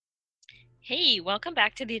Hey, welcome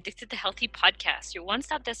back to the Addicted to Healthy podcast, your one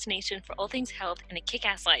stop destination for all things health and a kick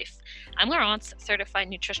ass life. I'm Laurence, certified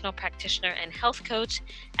nutritional practitioner and health coach,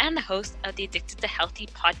 and the host of the Addicted to Healthy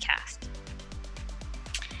podcast.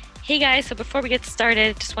 Hey guys, so before we get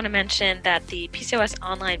started, just want to mention that the PCOS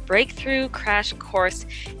Online Breakthrough Crash Course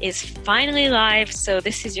is finally live. So,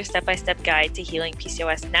 this is your step by step guide to healing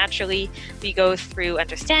PCOS naturally. We go through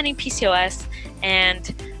understanding PCOS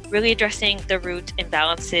and really addressing the root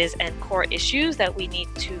imbalances and core issues that we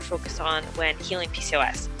need to focus on when healing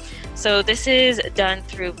PCOS. So, this is done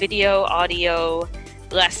through video, audio,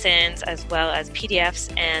 lessons, as well as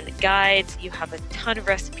PDFs and guides. You have a ton of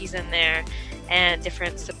recipes in there and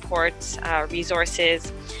different supports,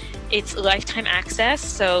 resources. It's lifetime access,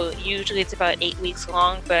 so usually it's about 8 weeks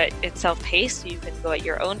long, but it's self-paced, so you can go at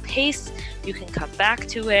your own pace. You can come back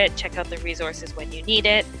to it, check out the resources when you need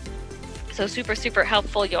it. So super, super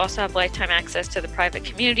helpful. You also have lifetime access to the private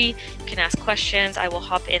community. You can ask questions. I will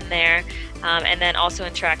hop in there and then also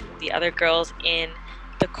interact with the other girls in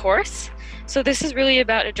the course. So this is really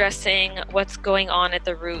about addressing what's going on at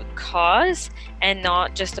the root cause and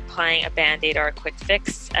not just applying a Band-Aid or a quick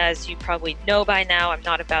fix. As you probably know by now, I'm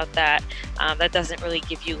not about that. That doesn't really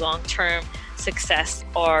give you long-term success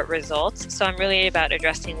or results. So I'm really about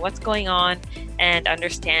addressing what's going on and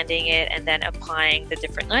understanding it, and then applying the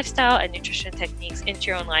different lifestyle and nutrition techniques into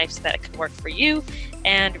your own life so that it can work for you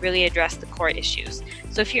and really address the core issues.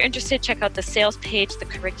 So if you're interested, check out the sales page. The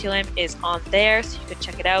curriculum is on there, so you can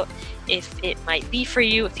check it out if it might be for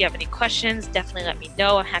you. If you have any questions, definitely let me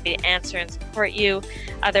know. I'm happy to answer and support you.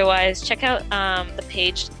 Otherwise, check out the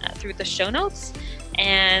page through the show notes.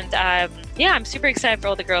 And I'm super excited for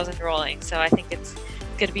all the girls enrolling. So I think it's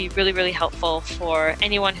going to be really, really helpful for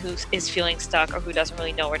anyone who is feeling stuck or who doesn't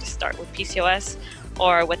really know where to start with PCOS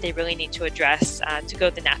or what they really need to address to go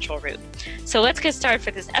the natural route. So let's get started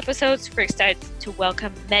for this episode. Super excited to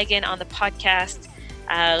welcome Megan on the podcast.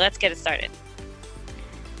 Let's get it started.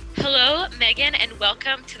 Hello, Megan, and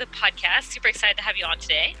welcome to the podcast. Super excited to have you on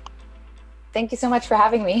today. Thank you so much for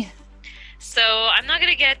having me. So I'm not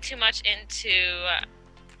going to get too much into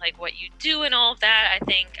like what you do and all of that. I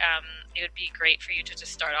think it would be great for you to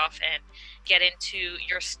just start off and get into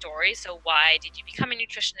your story. So why did you become a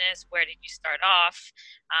nutritionist? Where did you start off?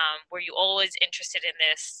 Were you always interested in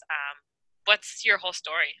this? What's your whole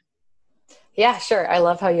story? Yeah, sure. I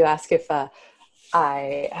love how you ask if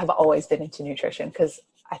I have always been into nutrition, because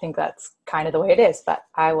I think that's kind of the way it is. But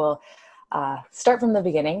I will start from the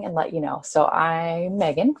beginning and let you know. So I'm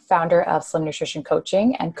Megan, founder of Slim Nutrition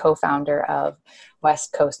Coaching and co-founder of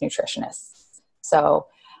West Coast Nutritionists. So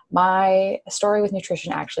my story with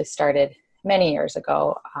nutrition actually started many years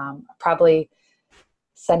ago. Probably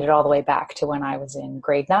send it all the way back to when I was in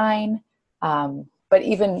grade 9. But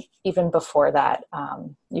even before that,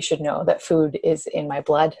 you should know that food is in my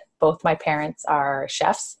blood. Both my parents are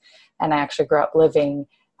chefs, and I actually grew up living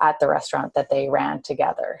at the restaurant that they ran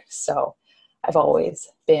together. So I've always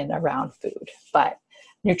been around food. But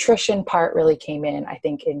nutrition part really came in, I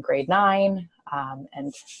think, in grade 9.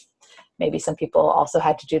 And maybe some people also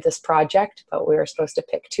had to do this project, but we were supposed to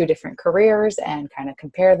pick 2 different careers and kind of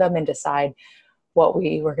compare them and decide what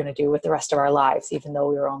we were going to do with the rest of our lives, even though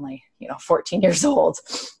we were only, 14 years old.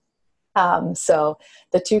 So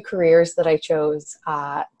the 2 careers that I chose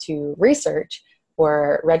to research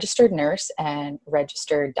were registered nurse and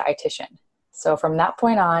registered dietitian. So from that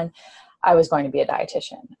point on, I was going to be a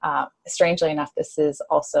dietitian. Strangely enough, this is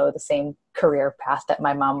also the same career path that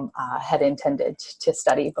my mom had intended to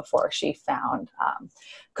study before she found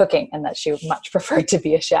cooking, and that she much preferred to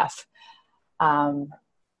be a chef. So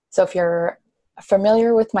if you're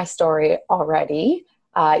familiar with my story already,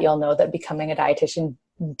 you'll know that becoming a dietitian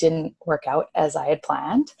didn't work out as I had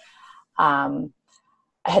planned.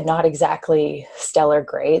 I had not exactly stellar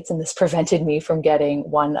grades, and this prevented me from getting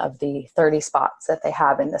one of the 30 spots that they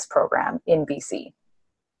have in this program in BC.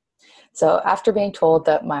 So after being told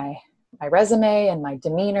that my resume and my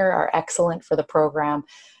demeanor are excellent for the program,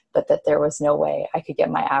 but that there was no way I could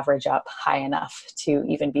get my average up high enough to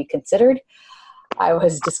even be considered, I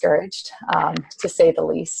was discouraged, to say the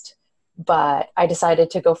least. But I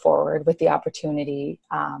decided to go forward with the opportunity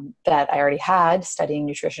that I already had studying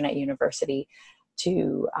nutrition at university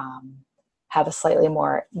to have a slightly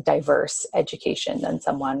more diverse education than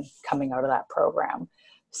someone coming out of that program.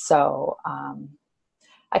 So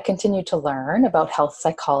I continued to learn about health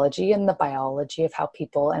psychology and the biology of how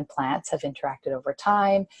people and plants have interacted over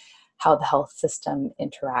time, how the health system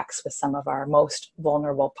interacts with some of our most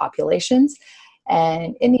vulnerable populations.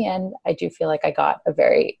 And in the end, I do feel like I got a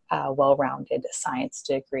very well-rounded science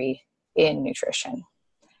degree in nutrition.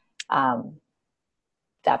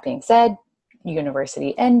 That being said,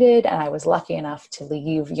 university ended, and I was lucky enough to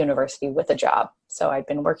leave university with a job. So I'd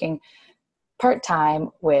been working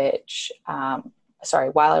part-time, while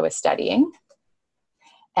I was studying.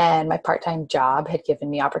 And my part-time job had given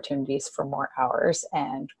me opportunities for more hours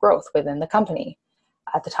and growth within the company.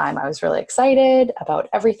 At the time, I was really excited about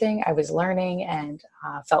everything I was learning, and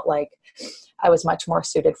felt like I was much more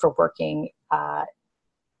suited for working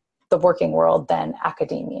the working world than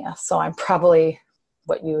academia. So I'm probably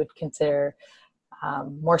what you would consider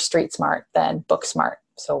more street smart than book smart.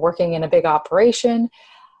 So working in a big operation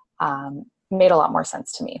made a lot more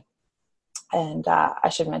sense to me. And I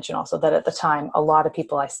should mention also that at the time, a lot of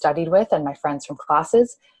people I studied with and my friends from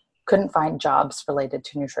classes couldn't find jobs related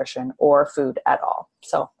to nutrition or food at all.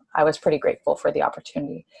 So I was pretty grateful for the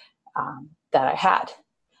opportunity that I had.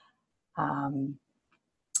 And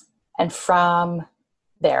from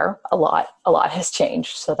there, a lot has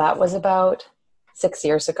changed. So that was about 6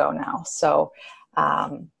 years ago now. So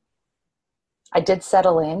I did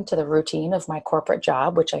settle into the routine of my corporate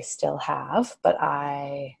job, which I still have, but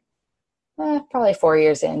I probably 4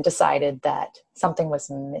 years in, decided that something was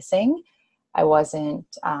missing. I wasn't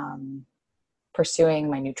pursuing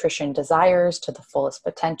my nutrition desires to the fullest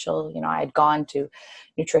potential. I had gone to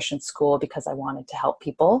nutrition school because I wanted to help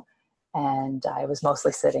people, and I was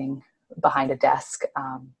mostly sitting behind a desk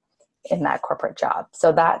in that corporate job.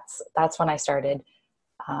 So that's when I started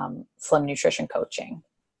Slim Nutrition Coaching.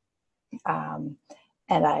 And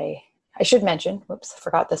I should mention, whoops, I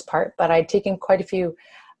forgot this part, but I'd taken quite a few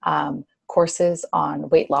courses on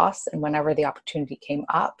weight loss, and whenever the opportunity came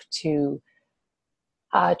up to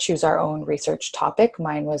choose our own research topic,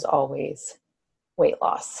 mine was always weight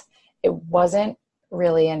loss. It wasn't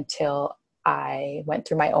really until I went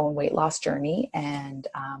through my own weight loss journey and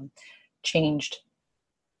changed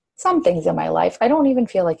some things in my life. I don't even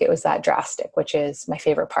feel like it was that drastic, which is my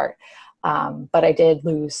favorite part. But I did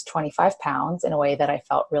lose 25 pounds in a way that I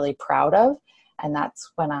felt really proud of. And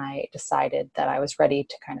that's when I decided that I was ready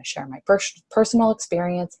to kind of share my personal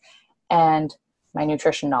experience and my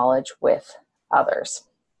nutrition knowledge with others.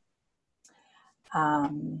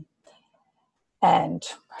 And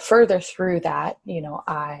further through that,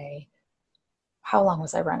 how long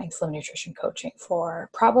was I running Slim Nutrition Coaching for?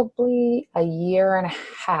 Probably a year and a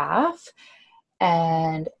half.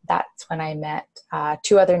 And that's when I met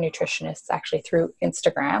two other nutritionists actually through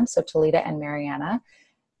Instagram, so Talita and Mariana.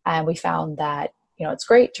 And we found that, it's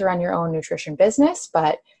great to run your own nutrition business,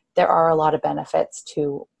 but there are a lot of benefits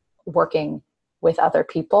to working with other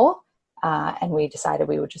people. And we decided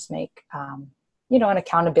we would just make, an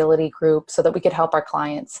accountability group so that we could help our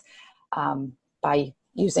clients by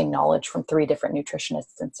using knowledge from 3 different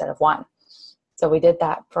nutritionists instead of 1. So we did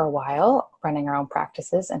that for a while, running our own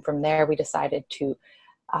practices. And from there, we decided to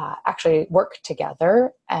actually work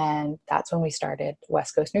together. And that's when we started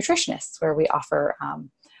West Coast Nutritionists, where we offer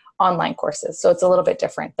online courses. So it's a little bit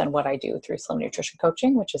different than what I do through Slim Nutrition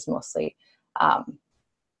Coaching, which is mostly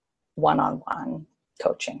one-on-one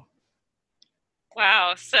coaching.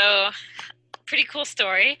 Wow. So pretty cool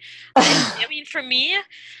story. I mean, for me,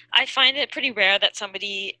 I find it pretty rare that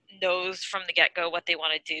somebody knows from the get-go what they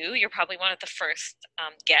want to do. You're probably one of the first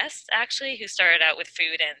guests, actually, who started out with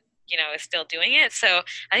food and, is still doing it. So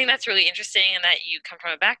I think that's really interesting, and that you come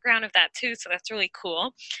from a background of that too. So that's really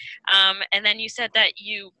cool. And then you said that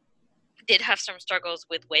you did have some struggles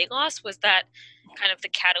with weight loss. Was that kind of the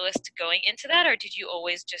catalyst to going into that, or did you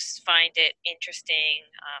always just find it interesting?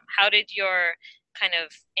 How did your kind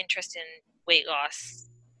of interest in weight loss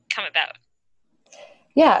come about?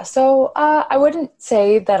 Yeah, so I wouldn't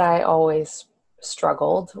say that I always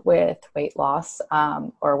struggled with weight loss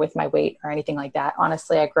or with my weight or anything like that.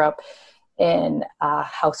 Honestly, I grew up in a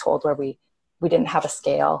household where we didn't have a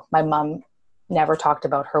scale. My mom never talked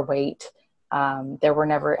about her weight. There were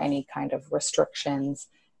never any kind of restrictions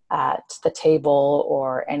at the table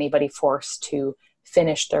or anybody forced to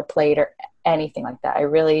finish their plate or anything like that. I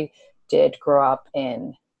really did grow up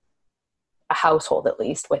in a household, at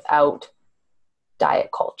least, without diet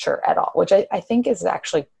culture at all, which I think is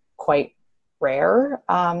actually quite rare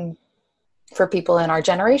for people in our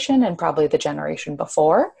generation and probably the generation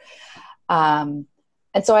before. And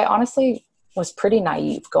so I honestly was pretty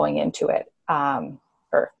naive going into it,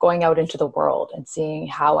 or going out into the world and seeing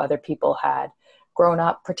how other people had grown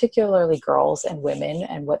up, particularly girls and women,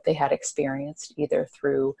 and what they had experienced either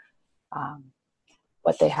through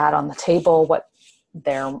what they had on the table, what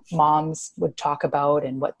their moms would talk about,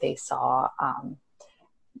 and what they saw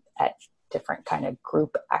at different kind of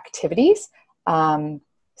group activities.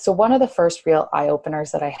 So one of the first real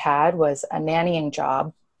eye-openers that I had was a nannying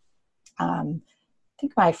job. I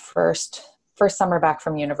think my first summer back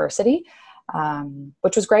from university.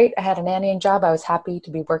 which was great. I had a nannying job. I was happy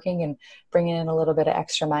to be working and bringing in a little bit of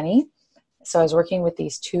extra money. So I was working with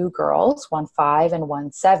these two girls, one 5 and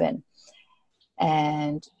one 7.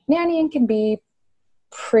 And nannying can be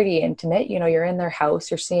pretty intimate. You know, you're in their house,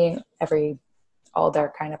 you're seeing all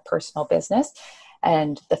their kind of personal business.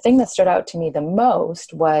 And the thing that stood out to me the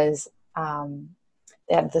most was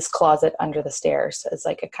they had this closet under the stairs as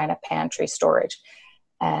like a kind of pantry storage.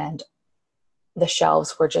 And the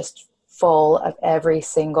shelves were just full of every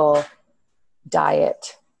single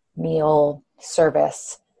diet meal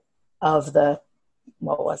service of the,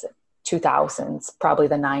 2000s, probably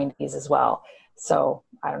the 90s as well. So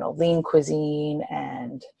I don't know, Lean Cuisine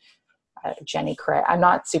and Jenny Craig. I'm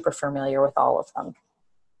not super familiar with all of them,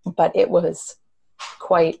 but it was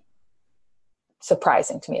quite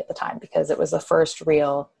surprising to me at the time because it was the first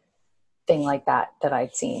real thing like that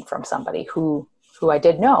I'd seen from somebody who I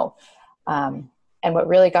did know. And what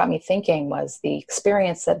really got me thinking was the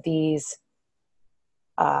experience that these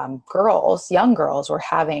young girls were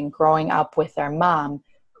having growing up with their mom,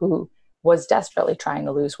 who was desperately trying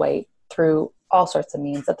to lose weight through all sorts of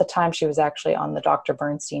means. At the time, she was actually on the Dr.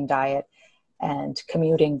 Bernstein diet and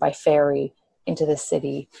commuting by ferry into the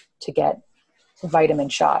city to get vitamin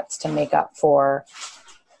shots to make up for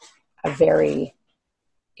a very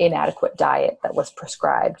inadequate diet that was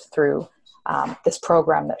prescribed through this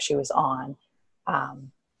program that she was on,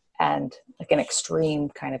 and like an extreme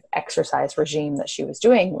kind of exercise regime that she was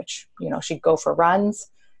doing, which, you know, she'd go for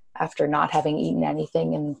runs after not having eaten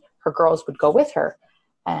anything, and her girls would go with her.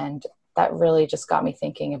 And that really just got me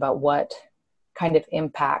thinking about what kind of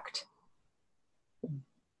impact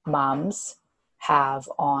moms have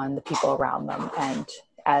on the people around them, and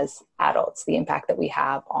as adults, the impact that we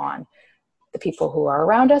have on the people who are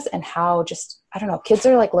around us, and how just, I don't know, kids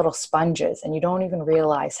are like little sponges, and you don't even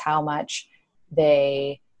realize how much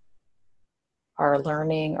they are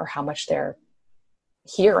learning or how much they're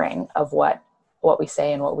hearing of what we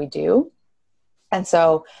say and what we do. And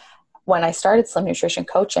so when I started Slim Nutrition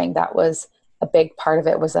Coaching, that was a big part of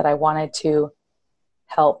it, was that I wanted to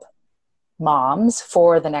help moms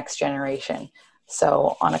for the next generation.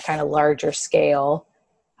 So on a kind of larger scale,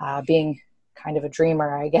 being kind of a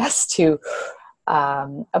dreamer, I guess, to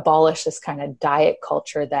abolish this kind of diet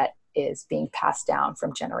culture that is being passed down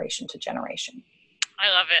from generation to generation. I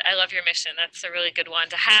love it. I love your mission. That's a really good one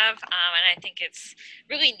to have. And I think it's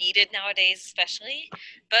really needed nowadays, especially.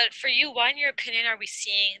 But for you, why, in your opinion, are we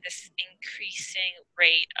seeing this increasing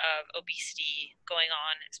rate of obesity going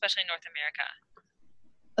on, especially in North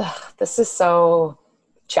America? This is so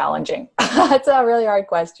challenging. It's a really hard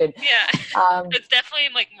question. Yeah. It's definitely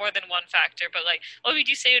like more than one factor, but like, what would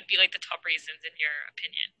you say would be like the top reasons in your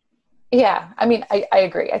opinion? Yeah. I mean, I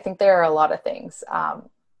agree. I think there are a lot of things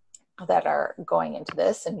that are going into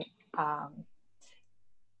this, and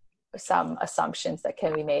some assumptions that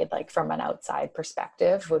can be made, like from an outside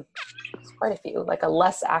perspective, would quite a few, like a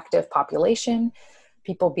less active population,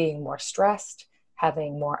 people being more stressed,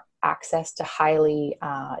 having more access to highly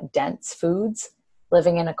dense foods,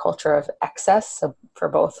 living in a culture of excess, so for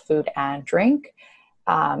both food and drink.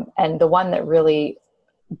 And the one that really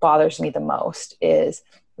bothers me the most is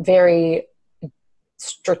very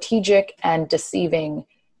strategic and deceiving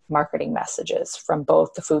marketing messages from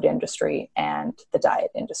both the food industry and the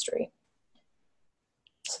diet industry.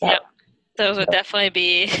 So yep. Those would definitely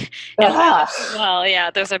be, well,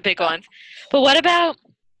 yeah, those are big ones. But what about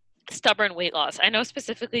stubborn weight loss? I know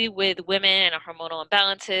specifically with women and hormonal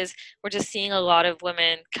imbalances, we're just seeing a lot of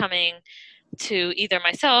women coming to either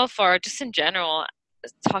myself or just in general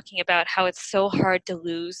talking about how it's so hard to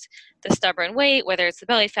lose the stubborn weight, whether it's the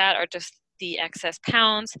belly fat or just the excess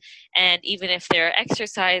pounds. And even if they're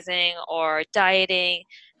exercising or dieting,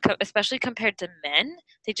 especially compared to men,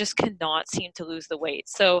 they just cannot seem to lose the weight.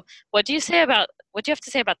 So what do you have to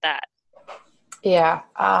say about that? Yeah.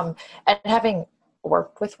 And having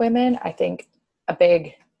worked with women, I think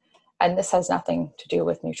and this has nothing to do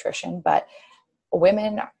with nutrition, but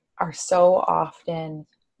women are so often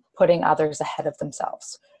putting others ahead of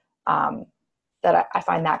themselves. That I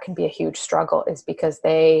find that can be a huge struggle, is because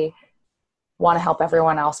they want to help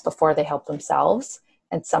everyone else before they help themselves.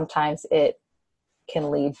 And sometimes it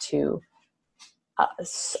can lead to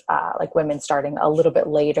like women starting a little bit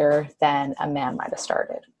later than a man might have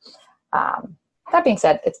started. That being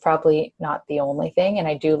said, it's probably not the only thing. And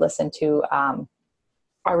I do listen to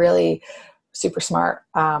a really super smart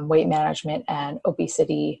weight management and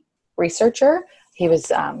obesity researcher. He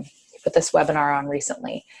was put this webinar on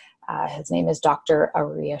recently. His name is Dr.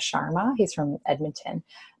 Arya Sharma. He's from Edmonton.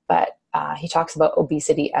 But he talks about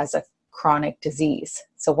obesity as a chronic disease.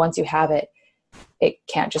 So once you have it, it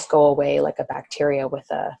can't just go away like a bacteria with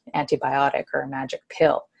an antibiotic or a magic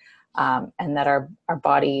pill. And that our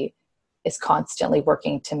body is constantly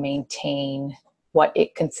working to maintain what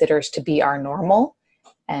it considers to be our normal,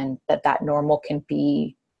 and that normal can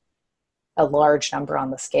be a large number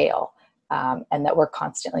on the scale, and that we're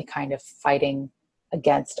constantly kind of fighting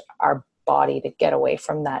against our body to get away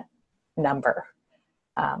from that number.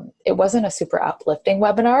 It wasn't a super uplifting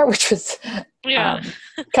webinar, which was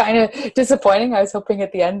kind of disappointing. I was hoping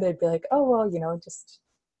at the end they'd be like, oh, well, just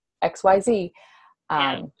XYZ.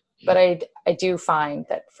 But I do find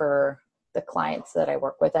that for the clients that I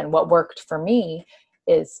work with, and what worked for me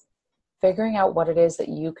is figuring out what it is that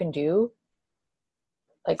you can do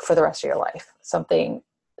like for the rest of your life. Something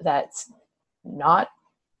that's not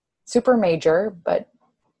super major, but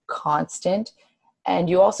constant. And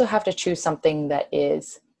you also have to choose something that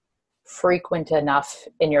is frequent enough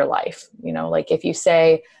in your life. Like if you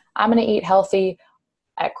say, I'm going to eat healthy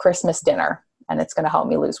at Christmas dinner and it's going to help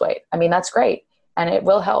me lose weight. I mean, that's great. And it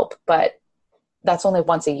will help, but that's only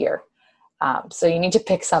once a year. So you need to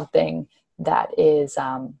pick something that is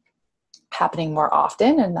happening more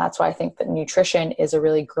often. And that's why I think that nutrition is a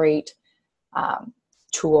really great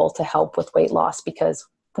tool to help with weight loss, because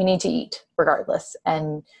we need to eat regardless.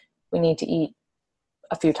 And we need to eat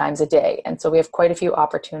a few times a day. And so we have quite a few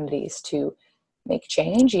opportunities to make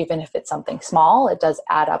change, even if it's something small. It does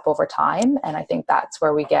add up over time. And I think that's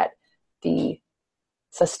where we get the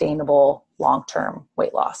sustainable long-term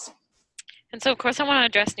weight loss. And so, of course, I want to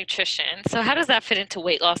address nutrition. So how does that fit into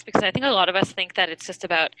weight loss? Because I think a lot of us think that it's just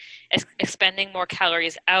about expending more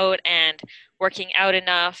calories out and working out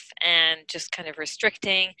enough and just kind of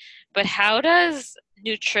restricting. But how does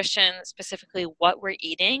nutrition, specifically what we're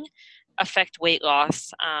eating, affect weight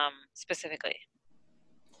loss specifically?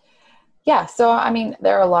 Yeah. So, I mean,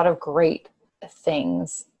 there are a lot of great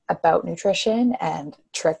things about nutrition and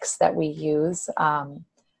tricks that we use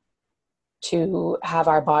to have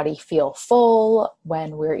our body feel full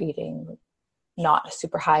when we're eating not a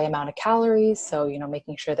super high amount of calories. So,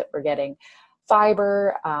 making sure that we're getting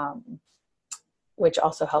fiber, which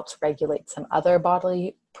also helps regulate some other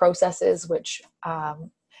bodily processes, which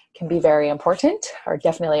can be very important, or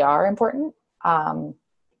definitely are important. I've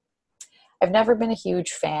never been a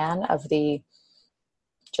huge fan of the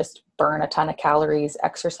just burn a ton of calories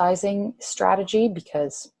exercising strategy,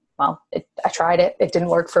 because, well, I tried it. It didn't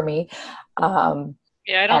work for me. I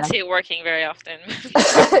don't see it working very often.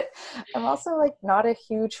 I'm also not a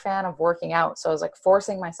huge fan of working out. So I was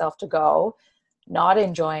forcing myself to go, not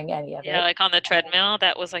enjoying any of it. Yeah, on the treadmill,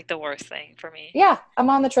 that was the worst thing for me. Yeah, I'm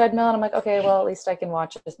on the treadmill and I'm like, okay, well, at least I can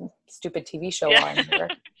watch a stupid TV show while I'm here.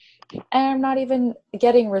 And I'm not even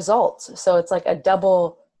getting results. So it's a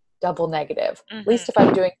double negative. Mm-hmm. At least if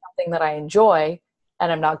I'm doing something that I enjoy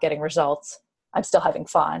and I'm not getting results, I'm still having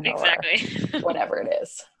fun. Exactly. Or whatever it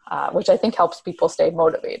is, which I think helps people stay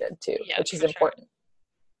motivated too, which is important.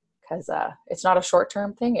 Because it's not a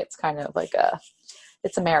short-term thing. It's kind of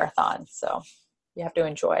it's a marathon. So you have to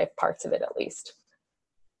enjoy parts of it at least.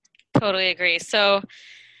 Totally agree. So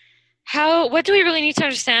what do we really need to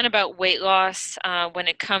understand about weight loss when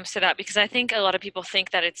it comes to that? Because I think a lot of people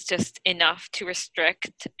think that it's just enough to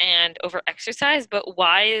restrict and over-exercise, but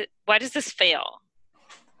why does this fail?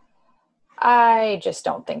 I just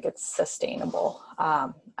don't think it's sustainable.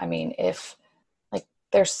 I mean, if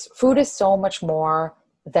food is so much more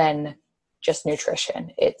than just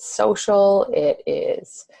nutrition. It's social, it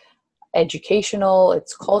is educational,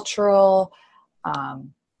 it's cultural.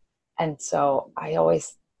 And so I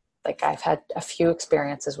always, I've had a few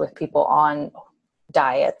experiences with people on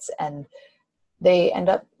diets, and they end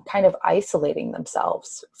up kind of isolating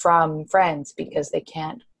themselves from friends because they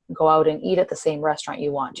can't go out and eat at the same restaurant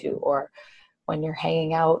you want to, or when you're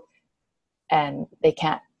hanging out and they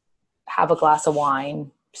can't have a glass of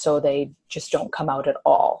wine, so they just don't come out at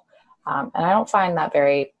all. And I don't find that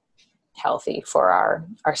very healthy for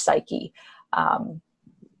our psyche. And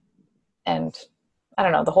I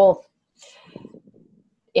don't know,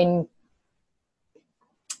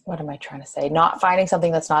 what am I trying to say? Not finding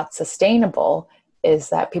something that's not sustainable is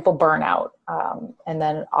that people burn out, and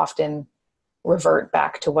then often revert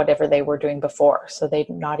back to whatever they were doing before. So they're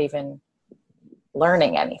not even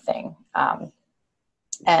learning anything.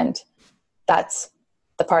 And that's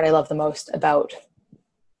the part I love the most about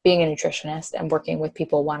being a nutritionist and working with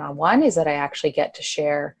people one-on-one, is that I actually get to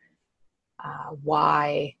share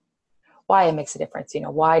why it makes a difference.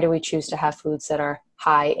 Why do we choose to have foods that are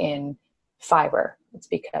high in fiber? It's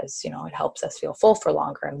because, it helps us feel full for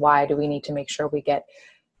longer. And why do we need to make sure we get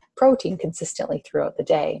protein consistently throughout the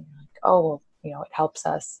day? It helps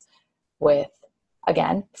us with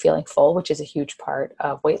again, feeling full, which is a huge part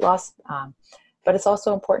of weight loss. But it's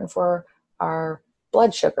also important for our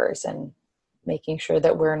blood sugars and making sure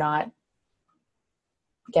that we're not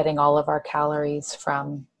getting all of our calories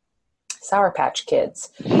from Sour Patch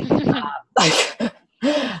Kids. Like,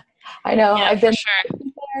 I know Yeah, I've for been sure.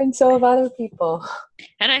 there, and so have other people.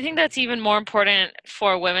 And I think that's even more important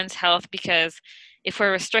for women's health because if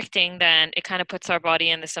we're restricting, then it kind of puts our body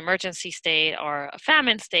in this emergency state or a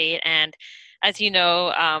famine state. And as you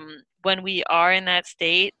know, when we are in that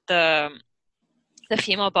state, the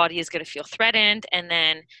female body is going to feel threatened, and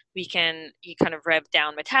then you kind of rev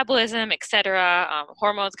down metabolism, etc.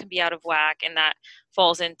 Hormones can be out of whack, and that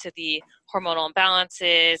falls into the hormonal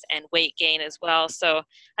imbalances and weight gain as well. So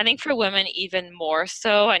I think for women even more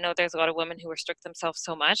so. I know there's a lot of women who restrict themselves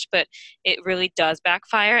so much, but it really does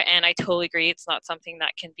backfire, and I totally agree it's not something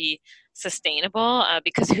that can be sustainable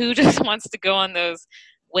because who just wants to go on those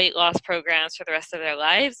weight loss programs for the rest of their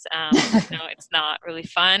lives? It's not really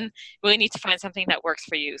fun. Really need to find something that works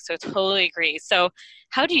for you. So totally agree. So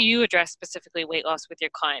how do you address specifically weight loss with your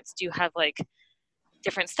clients? Do you have like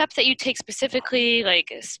different steps that you take specifically,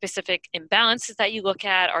 like specific imbalances that you look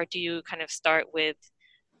at, or do you kind of start with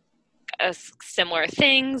similar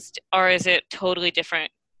things, or is it totally different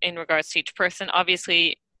in regards to each person?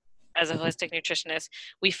 Obviously, as a holistic nutritionist,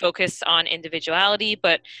 we focus on individuality,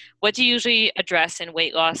 but what do you usually address in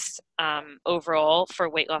weight loss overall for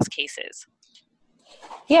weight loss cases?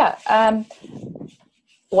 Yeah.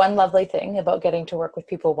 One lovely thing about getting to work with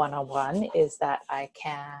people one-on-one is that I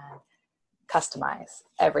can customize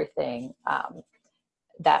everything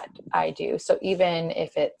that I do. So even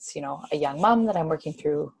if it's, a young mom that I'm working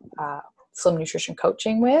through slim nutrition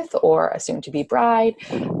coaching with, or a soon-to-be bride,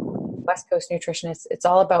 West Coast nutritionist, it's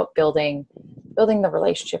all about building the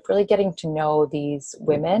relationship, really getting to know these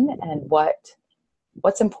women and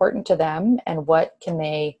what's important to them and what can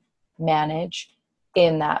they manage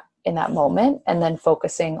in that moment, and then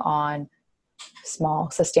focusing on small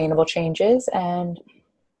sustainable changes. And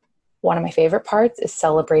one of my favorite parts is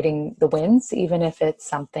celebrating the wins. Even if it's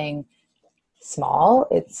something small,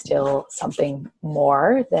 it's still something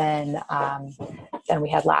more than we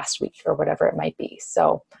had last week or whatever it might be.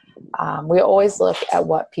 So we always look at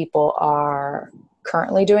what people are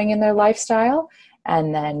currently doing in their lifestyle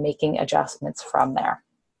and then making adjustments from there.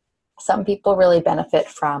 Some people really benefit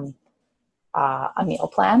from a meal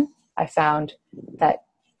plan. I found that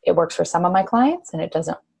it works for some of my clients and it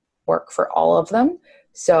doesn't work for all of them.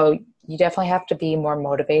 So you definitely have to be more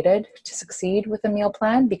motivated to succeed with a meal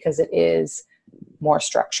plan because it is more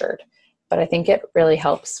structured. But I think it really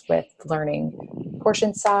helps with learning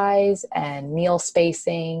portion size and meal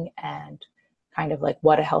spacing and kind of like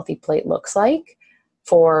what a healthy plate looks like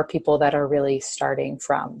for people that are really starting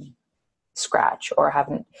from scratch or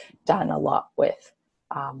haven't done a lot with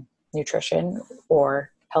nutrition or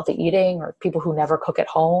healthy eating, or people who never cook at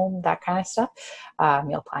home, that kind of stuff.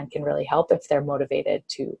 Meal plan can really help if they're motivated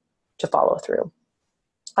to follow through.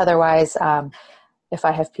 Otherwise, if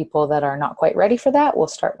I have people that are not quite ready for that, we'll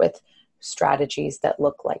start with strategies that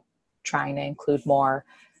look like trying to include more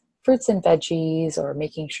fruits and veggies, or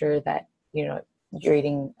making sure that you're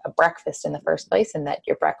eating a breakfast in the first place and that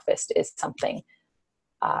your breakfast is something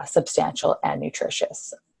substantial and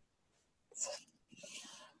nutritious.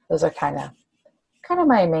 Those are kind of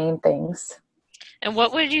my main things. And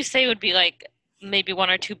what would you say would be like maybe one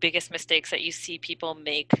or two biggest mistakes that you see people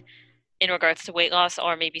make in regards to weight loss,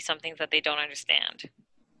 or maybe some things that they don't understand?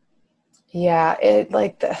 Yeah, it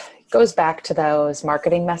goes back to those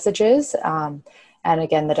marketing messages, and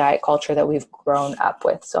again, the diet culture that we've grown up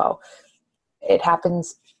with. So it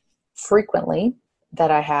happens frequently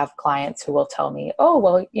that I have clients who will tell me, "Oh,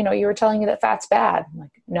 well, you were telling me that fat's bad." I'm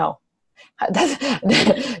like, "No, no,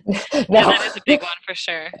 Yeah, that is a big one for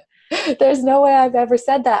sure. There's no way I've ever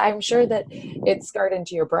said that." I'm sure that it's scarred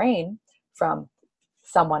into your brain from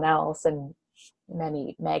someone else and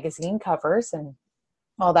many magazine covers and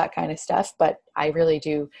all that kind of stuff. But I really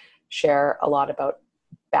do share a lot about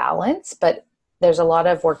balance, but there's a lot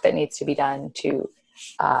of work that needs to be done to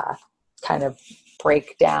kind of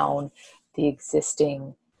break down the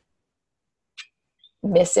existing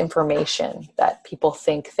misinformation that people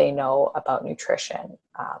think they know about nutrition,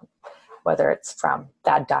 whether it's from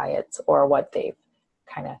bad diets or what they've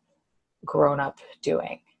kind of grown up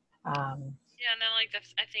doing. Yeah, no,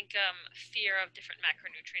 I think fear of different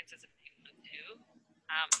macronutrients is a big one too.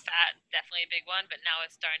 Fat, definitely a big one, but now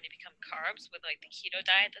it's starting to become carbs with like the keto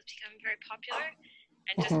diet that's becoming very popular,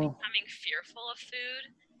 and just becoming fearful of food,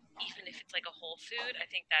 even if it's like a whole food. I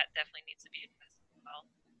think that definitely needs to be addressed as well.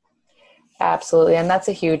 Absolutely. And that's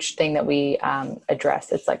a huge thing that we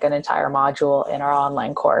address. It's like an entire module in our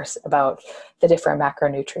online course about the different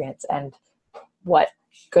macronutrients and what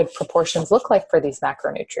good proportions look like for these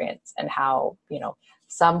macronutrients, and how,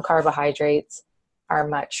 some carbohydrates are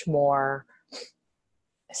much more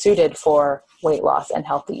suited for weight loss and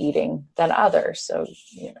healthy eating than others. So,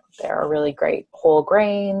 there are really great whole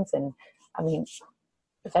grains, and I mean,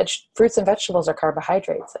 fruits and vegetables are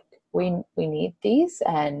carbohydrates. Like we need these,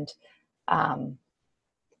 and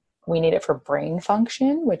we need it for brain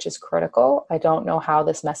function, which is critical. I don't know how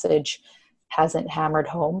this message hasn't hammered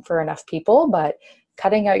home for enough people, but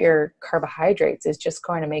cutting out your carbohydrates is just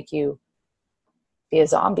going to make you be a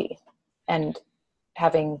zombie. And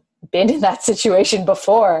having been in that situation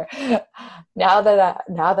before, now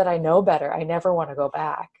that I know better, I never want to go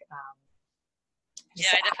back. Yeah,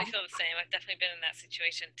 I definitely feel the same. I've definitely been in that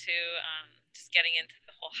situation too. Just getting into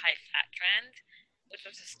the whole high fat trend, which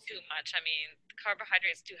was just too much. I mean,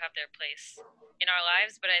 carbohydrates do have their place in our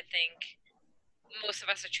lives, but I think most of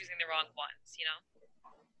us are choosing the wrong ones,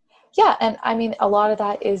 Yeah. And I mean, a lot of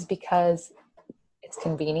that is because it's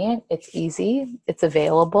convenient, it's easy, it's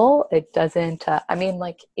available. It doesn't,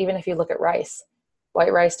 even if you look at rice,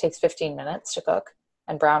 white rice takes 15 minutes to cook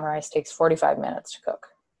and brown rice takes 45 minutes to cook.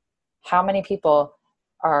 How many people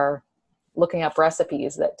are looking up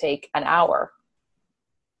recipes that take an hour?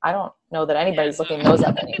 I don't know that anybody's looking those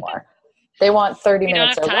up anymore. They want 30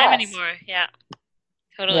 minutes or less. We don't have time anymore. Yeah,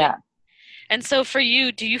 totally. Yeah. And so for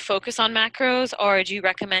you, do you focus on macros, or do you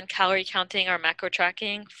recommend calorie counting or macro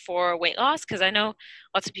tracking for weight loss? Because I know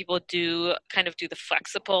lots of people do the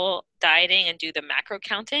flexible dieting and do the macro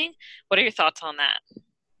counting. What are your thoughts on that?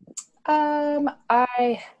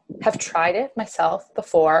 I have tried it myself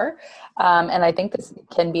before. And I think this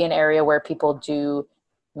can be an area where people do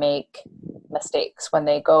make mistakes when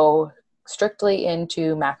they go strictly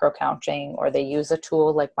into macro counting, or they use a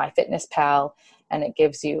tool like MyFitnessPal, and it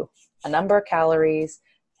gives you a number of calories,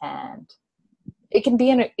 and it can be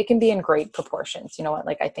in great proportions. You know what?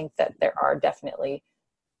 Like, I think that there are definitely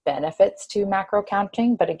benefits to macro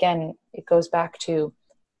counting, but again, it goes back to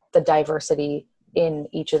the diversity in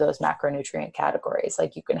each of those macronutrient categories.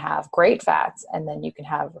 Like, you can have great fats, and then you can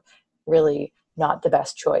have really not the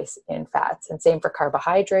best choice in fats, and same for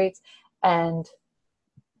carbohydrates. And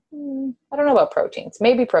I don't know about proteins,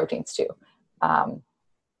 maybe proteins too. I'm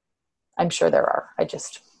sure there are. I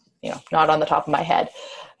just, not on the top of my head.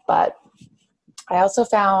 But I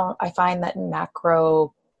find that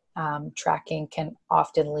macro tracking can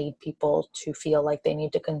often lead people to feel like they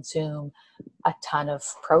need to consume a ton of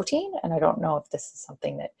protein. And I don't know if this is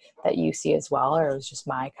something that you see as well, or it was just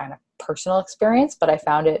my kind of personal experience, but I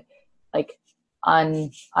found it like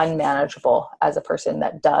unmanageable as a person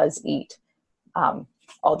that does eat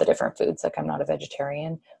all the different foods. Like, I'm not a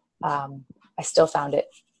vegetarian. I still found it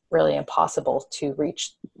really impossible to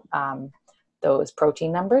reach those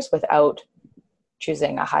protein numbers without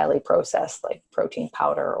choosing a highly processed like protein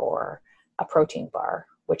powder or a protein bar,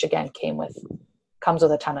 which again comes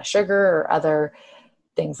with a ton of sugar or other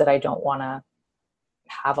things that I don't want to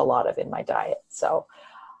have a lot of in my diet. So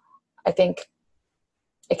I think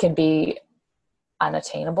it can be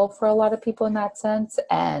unattainable for a lot of people in that sense,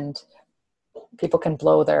 and people can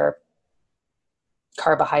blow their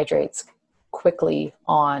carbohydrates quickly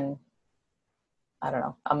on, I don't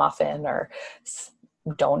know, a muffin or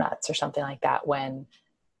donuts or something like that, when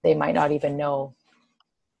they might not even know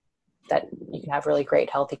that you can have really great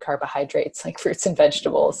healthy carbohydrates like fruits and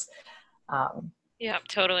vegetables. Yeah,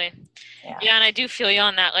 totally. Yeah, and I do feel you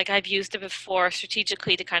on that. Like, I've used it before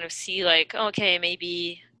strategically to kind of see like, okay,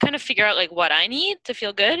 maybe kind of figure out like what I need to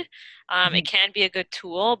feel good. It can be a good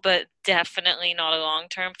tool, but definitely not a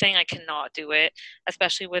long-term thing. I cannot do it,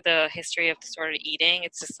 especially with a history of disordered eating.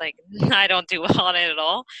 It's just like, I don't do well on it at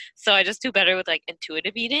all. So I just do better with like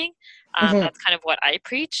intuitive eating. That's kind of what I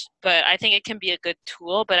preach, but I think it can be a good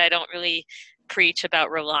tool, but I don't really preach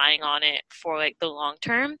about relying on it for like the long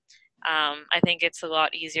term. I think it's a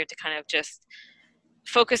lot easier to kind of just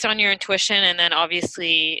focus on your intuition, and then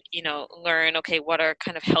obviously, learn, okay, what are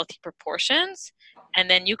kind of healthy proportions, and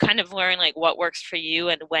then you kind of learn like what works for you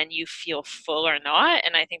and when you feel full or not.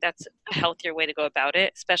 And I think that's a healthier way to go about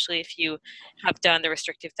it, especially if you have done the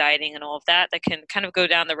restrictive dieting and all of that can kind of go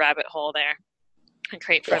down the rabbit hole there and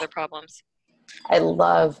create further problems. I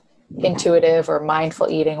love intuitive or mindful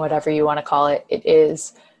eating, whatever you want to call it. It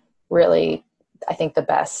is really, I think, the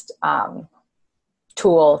best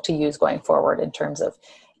tool to use going forward in terms of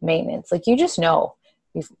maintenance. Like, you just know,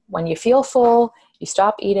 when you feel full, you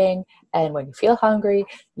stop eating, and when you feel hungry,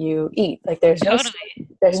 you eat. Like, there's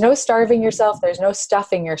no starving yourself, there's no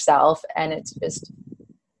stuffing yourself, and it's just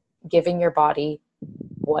giving your body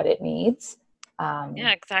what it needs.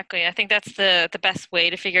 Yeah, exactly. I think that's the best way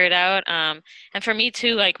to figure it out. And for me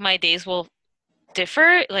too, like my days will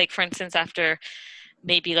differ. Like for instance, after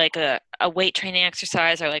maybe like a weight training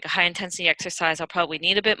exercise or like a high intensity exercise, I'll probably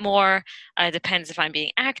need a bit more. It depends if I'm being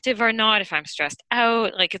active or not, if I'm stressed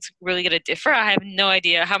out. Like it's really going to differ. I have no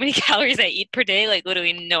idea how many calories I eat per day, like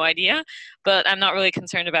literally no idea. But I'm not really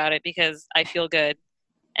concerned about it because I feel good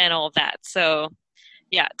and all of that. So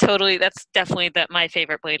yeah, totally. That's definitely my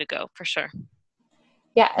favorite way to go for sure.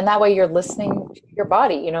 Yeah. And that way you're listening to your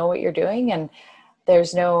body, you know what you're doing. And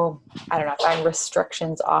there's no, I don't know, I find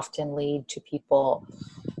restrictions often lead to people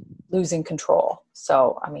losing control.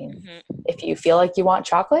 So, I mean, if you feel like you want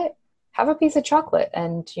chocolate, have a piece of chocolate.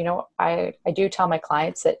 And, you know, I do tell my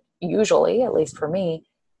clients that usually, at least for me,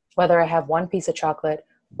 whether I have one piece of chocolate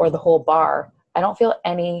or the whole bar, I don't feel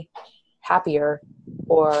any happier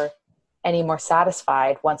or any more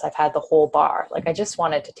satisfied once I've had the whole bar. Like I just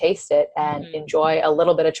wanted to taste it and enjoy a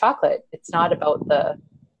little bit of chocolate. It's not about the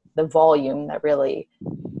volume that really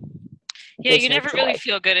Yeah, gives you me never joy. really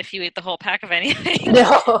feel good if you eat the whole pack of anything.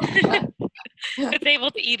 No. It's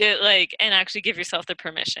able to eat it like and actually give yourself the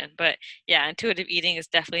permission. But yeah, intuitive eating is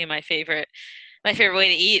definitely my favorite way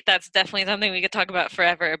to eat. That's definitely something we could talk about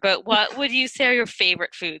forever. But what would you say are your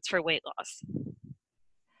favorite foods for weight loss?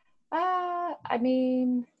 I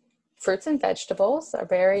mean, fruits and vegetables are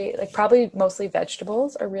very, like, probably mostly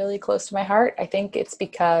vegetables are really close to my heart. I think it's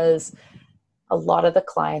because a lot of the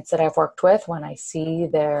clients that I've worked with, when I see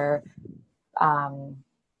their, when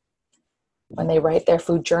they write their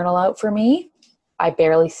food journal out for me, I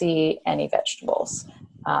barely see any vegetables.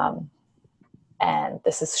 And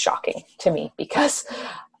this is shocking to me because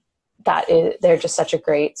they're just such a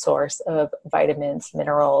great source of vitamins,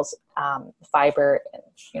 minerals, fiber, and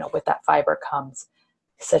you know, with that fiber comes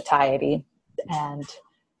satiety and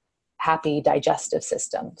happy digestive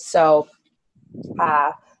system. So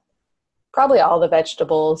probably all the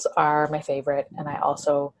vegetables are my favorite, and I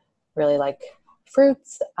also really like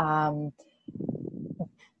fruits,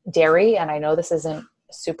 dairy, and I know this isn't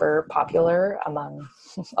super popular among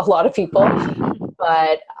a lot of people,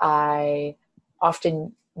 but I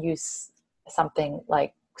often use something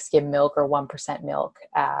like skim milk or 1% milk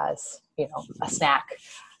as, you know, a snack,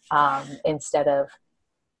 instead of,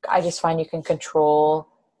 I just find you can control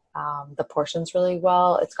the portions really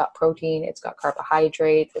well. It's got protein, it's got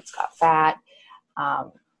carbohydrates, it's got fat.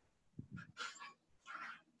 Um,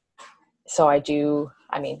 so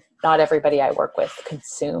I mean, not everybody I work with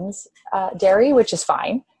consumes dairy, which is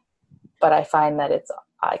fine, but I find that it's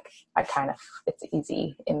it's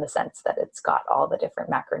easy in the sense that it's got all the different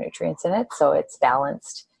macronutrients in it. So it's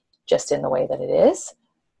balanced just in the way that it is.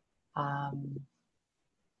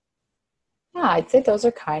 Yeah, I'd say those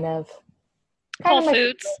are kind of Whole my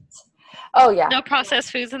foods. favorites. Oh yeah. No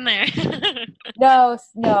processed foods in there. No,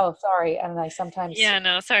 sorry. And I sometimes Yeah,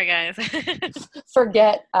 no, sorry guys.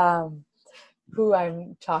 forget who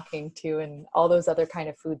I'm talking to and all those other kind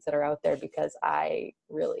of foods that are out there because I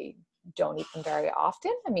really don't eat them very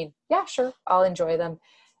often. I mean, yeah, sure, I'll enjoy them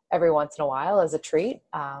every once in a while as a treat.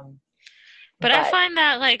 But I find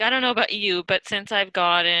that, like, I don't know about you, but since I've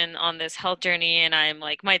gotten on this health journey and I'm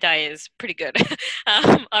like, my diet is pretty good,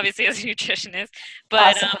 obviously as a nutritionist,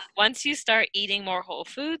 but awesome. once you start eating more whole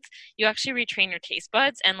foods, you actually retrain your taste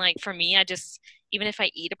buds. And like for me, even if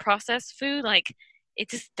I eat a processed food, like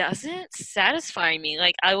it just doesn't satisfy me.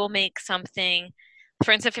 Like I will make something,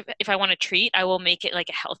 for instance, if I want a treat, I will make it like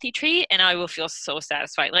a healthy treat and I will feel so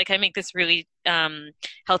satisfied. Like I make this really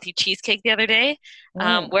healthy cheesecake the other day.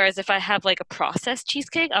 Whereas if I have like a processed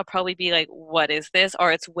cheesecake, I'll probably be like, what is this?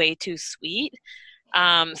 Or it's way too sweet.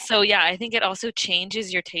 So yeah, I think it also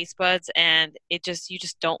changes your taste buds and you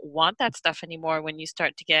just don't want that stuff anymore when you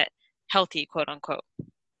start to get healthy, quote unquote.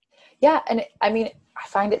 Yeah. And I mean, I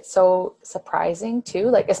find it so surprising too,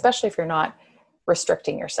 like, especially if you're not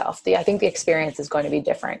restricting yourself. I think the experience is going to be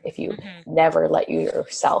different if you never let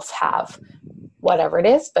yourself have whatever it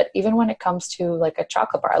is. But even when it comes to like a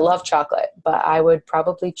chocolate bar, I love chocolate, but I would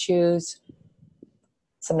probably choose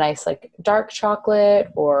some nice like dark chocolate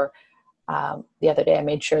or the other day I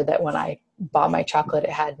made sure that when I bought my chocolate, it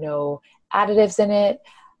had no additives in it.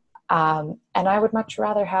 And I would much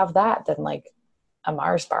rather have that than like a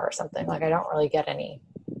Mars bar or something. Like I don't really get any.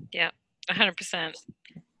 Yeah, 100%.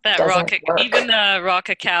 That Doesn't work. even the raw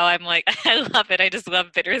cacao, I'm like, I love it. I just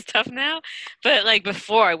love bitter stuff now. But like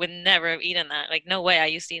before, I would never have eaten that. Like, no way. I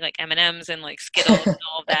used to eat like M&Ms and like Skittles and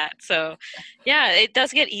all of that. So, yeah, it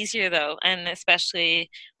does get easier though, and especially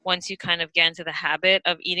once you kind of get into the habit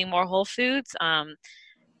of eating more whole foods.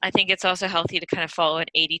 I think it's also healthy to kind of follow an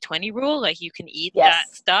 80-20 rule. Like you can eat that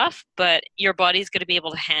Yes. stuff, but your body's going to be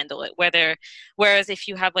able to handle it. Whereas if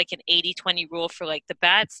you have like an 80-20 rule for like the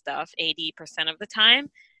bad stuff, 80% of the time,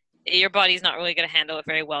 your body's not really going to handle it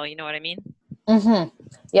very well. You know what I mean? Mm-hmm.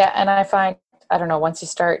 Yeah. And I find, I don't know, once you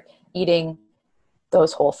start eating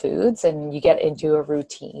those whole foods and you get into a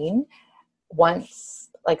routine, once,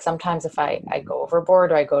 like sometimes if I go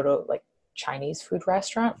overboard or I go to like Chinese food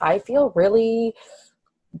restaurant, I feel really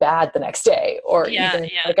bad the next day or Yeah, even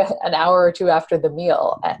yeah. like an hour or two after the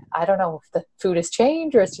meal. And I don't know if the food has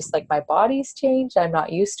changed or it's just like my body's changed. I'm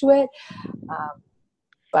not used to it.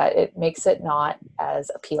 But it makes it not as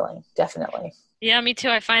appealing, definitely. Yeah, me too.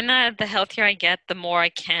 I find that the healthier I get, the more I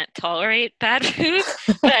can't tolerate bad foods.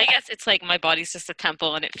 But I guess it's like my body's just a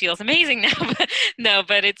temple and it feels amazing now. But no,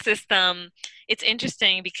 but it's just it's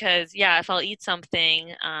interesting because yeah, if I'll eat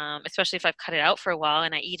something, especially if I've cut it out for a while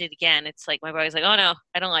and I eat it again, it's like my body's like, "Oh no,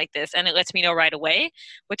 I don't like this." And it lets me know right away,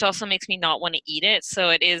 which also makes me not want to eat it. So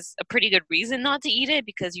it is a pretty good reason not to eat it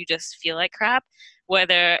because you just feel like crap.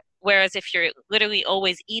 Whereas if you're literally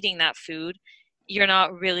always eating that food, you're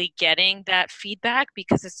not really getting that feedback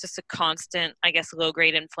because it's just a constant, I guess, low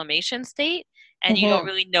grade inflammation state. And you don't Hmm.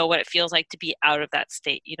 really know what it feels like to be out of that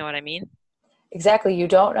state. You know what I mean? Exactly. You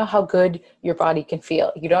don't know how good your body can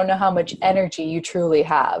feel. You don't know how much energy you truly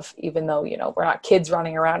have, even though, we're not kids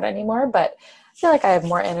running around anymore. But I feel like I have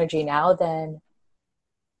more energy now than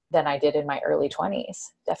I did in my early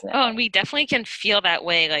 20s. Oh, and Definitely. we definitely can feel that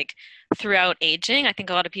way like throughout aging. I think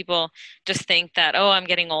a lot of people just think that, oh, I'm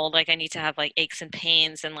getting old, like I need to have like aches and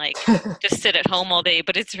pains and like just sit at home all day.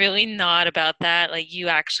 But it's really not about that. Like you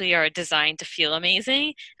actually are designed to feel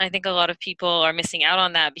amazing. And I think a lot of people are missing out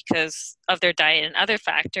on that because of their diet and other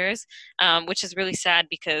factors, which is really sad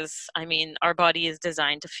because I mean, our body is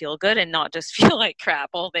designed to feel good and not just feel like crap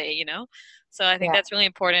all day, you know? So I think Yeah, that's really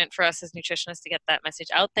important for us as nutritionists to get that message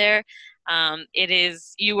out there. It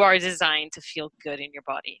is, you are designed to feel good in your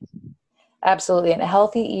body. absolutely. And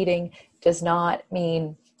healthy eating does not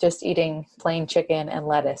mean just eating plain chicken and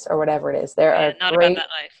lettuce or whatever it is. There Yeah, are not about great that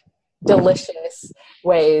life. delicious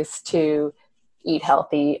ways to eat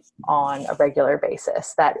healthy on a regular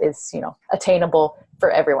basis that is, attainable for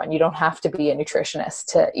everyone. You don't have to be a nutritionist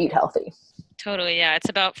to eat healthy. Totally, yeah. It's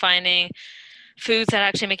about finding foods that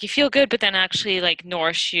actually make you feel good, but then actually like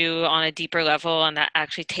nourish you on a deeper level and that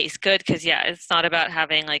actually taste good. Because yeah, it's not about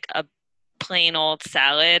having like a plain old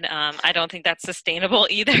salad. I don't think that's sustainable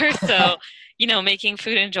either. So, making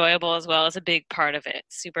food enjoyable as well is a big part of it.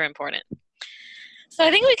 Super important. So I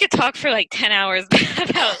think we could talk for like 10 hours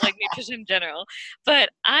about like nutrition in general, but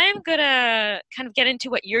I'm gonna kind of get into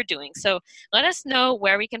what you're doing. So let us know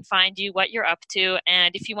where we can find you, what you're up to,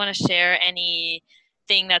 and if you want to share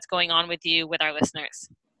anything that's going on with you with our listeners.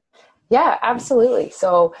 Yeah, absolutely.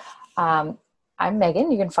 So I'm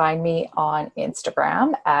Megan. You can find me on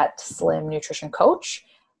Instagram at Slim Nutrition Coach.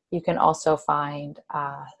 You can also find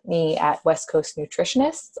me at West Coast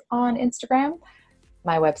Nutritionists on Instagram.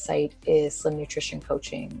 My website is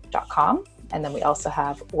slimnutritioncoaching.com. And then we also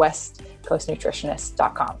have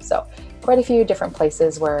westcoastnutritionist.com. So quite a few different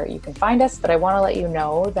places where you can find us. But I want to let you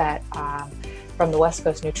know that from the West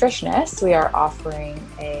Coast Nutritionists, we are offering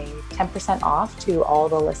a 10% off to all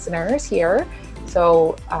the listeners here.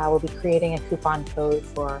 So we'll be creating a coupon code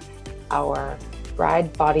for our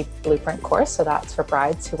Bride Body Blueprint course. So that's for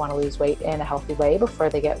brides who want to lose weight in a healthy way before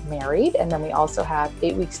they get married. And then we also have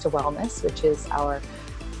 8 Weeks to Wellness, which is our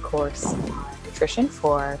course on nutrition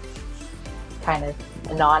for kind of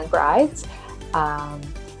non-brides.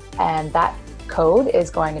 And that code is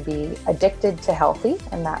going to be Addicted to Healthy,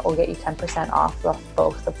 and that will get you 10% off of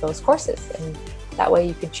both of those courses. And that way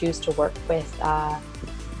you can choose to work with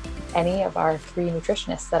any of our 3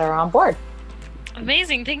 nutritionists that are on board.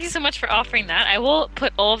 Amazing. Thank you so much for offering that. I will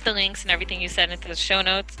put all of the links and everything you said into the show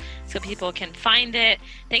notes so people can find it.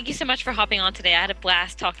 Thank you so much for hopping on today. I had a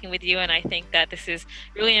blast talking with you, and I think that this is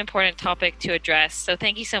really an important topic to address. So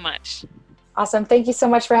thank you so much. Awesome. Thank you so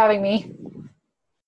much for having me.